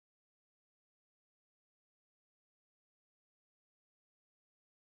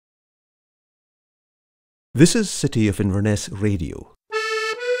This is City of Inverness Radio.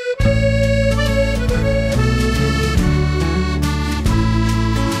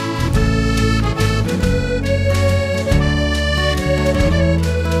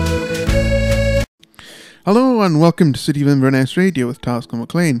 Hello and welcome to City of Inverness Radio with Tasker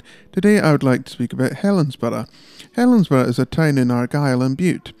McLean. Today I would like to speak about Helensburgh. Helensburgh is a town in Argyll and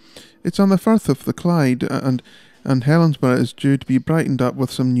Bute. It's on the Firth of the Clyde and Helensburgh is due to be brightened up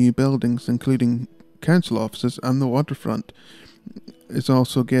with some new buildings, including council offices, and the waterfront is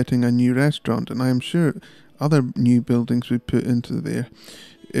also getting a new restaurant, and I am sure other new buildings will be put into there.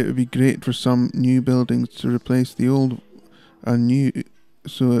 It would be great for some new buildings to replace the old and new,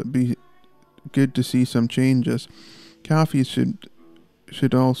 so it'd be good to see some changes. Cafes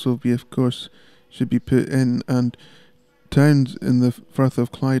should also be, of course, should be put in, and towns in the Firth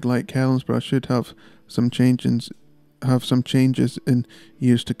of Clyde like Helensburgh should have some changes in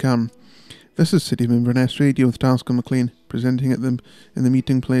years to come. This is City of Inverness Radio with Tasker McLean, presenting at them in the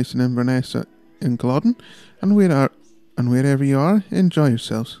meeting place in Inverness in Culloden, and wherever you are, enjoy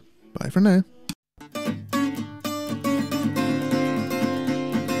yourselves. Bye for now.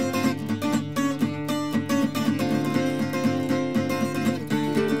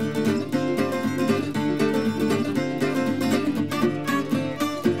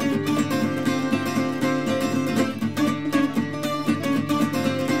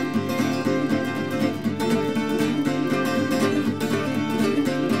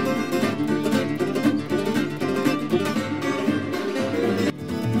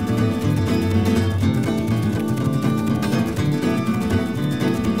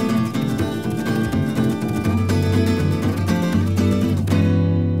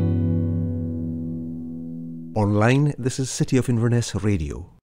 Online, this is City of Inverness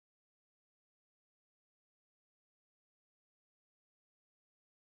Radio.